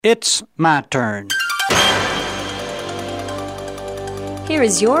It's my turn. Here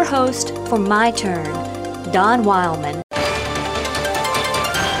is your host for My Turn, Don Wildman.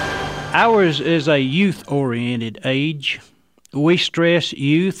 Ours is a youth-oriented age. We stress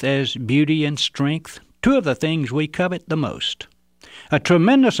youth as beauty and strength, two of the things we covet the most. A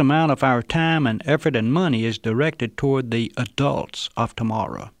tremendous amount of our time and effort and money is directed toward the adults of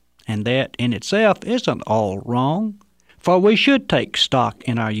tomorrow, and that in itself isn't all wrong, for we should take stock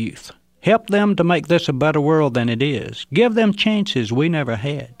in our youth, help them to make this a better world than it is, give them chances we never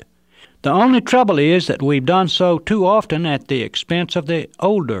had. The only trouble is that we've done so too often at the expense of the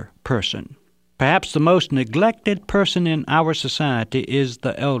older person. Perhaps the most neglected person in our society is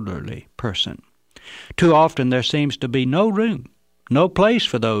the elderly person. Too often there seems to be no room, no place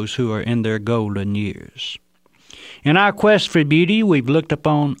for those who are in their golden years. In our quest for beauty, we've looked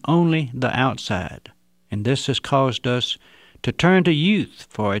upon only the outside, and this has caused us to turn to youth,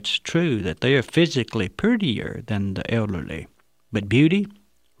 for it's true that they are physically prettier than the elderly. But beauty,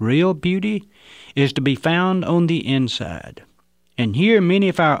 real beauty, is to be found on the inside. And here many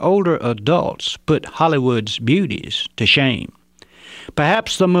of our older adults put Hollywood's beauties to shame.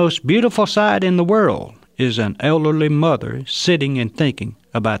 Perhaps the most beautiful sight in the world is an elderly mother sitting and thinking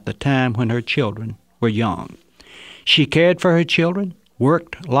about the time when her children were young. She cared for her children,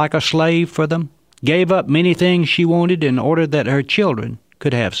 worked like a slave for them, gave up many things she wanted in order that her children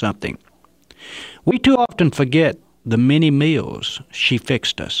could have something. We too often forget the many meals she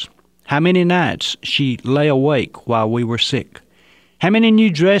fixed us, how many nights she lay awake while we were sick, how many new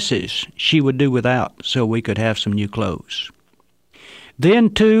dresses she would do without so we could have some new clothes.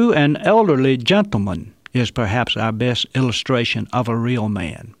 Then, too, an elderly gentleman is perhaps our best illustration of a real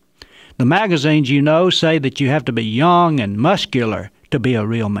man. The magazines, you know, say that you have to be young and muscular to be a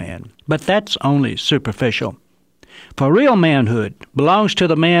real man, but that's only superficial. For real manhood belongs to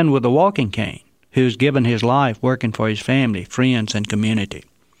the man with the walking cane, who's given his life working for his family, friends, and community.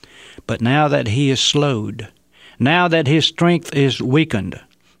 But now that he is slowed, now that his strength is weakened,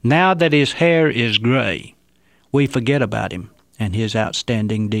 now that his hair is gray, we forget about him and his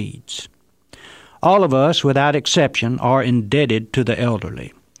outstanding deeds. All of us, without exception, are indebted to the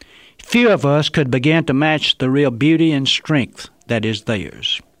elderly. Few of us could begin to match the real beauty and strength that is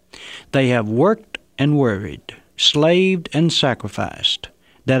theirs. They have worked and worried, slaved and sacrificed,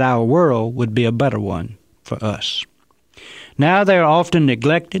 that our world would be a better one for us. Now they are often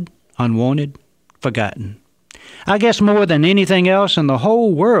neglected, unwanted, forgotten. I guess more than anything else in the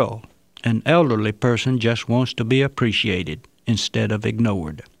whole world, an elderly person just wants to be appreciated instead of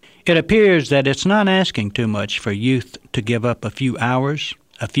ignored. It appears that it's not asking too much for youth to give up a few hours,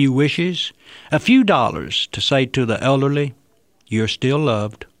 a few wishes, a few dollars to say to the elderly, "You're still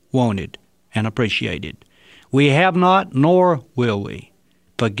loved, wanted, and appreciated. We have not, nor will we,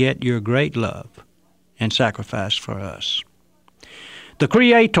 forget your great love and sacrifice for us." The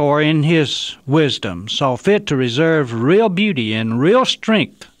Creator, in His wisdom, saw fit to reserve real beauty and real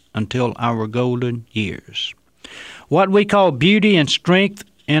strength until our golden years. What we call beauty and strength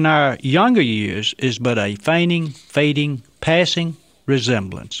in our younger years is but a feigning, fading, passing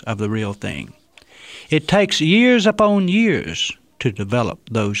resemblance of the real thing. It takes years upon years to develop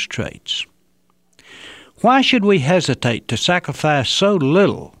those traits. Why should we hesitate to sacrifice so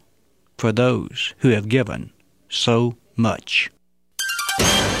little for those who have given so much?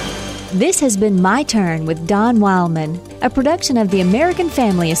 This has been My Turn with Don Wildman, a production of the American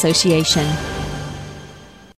Family Association.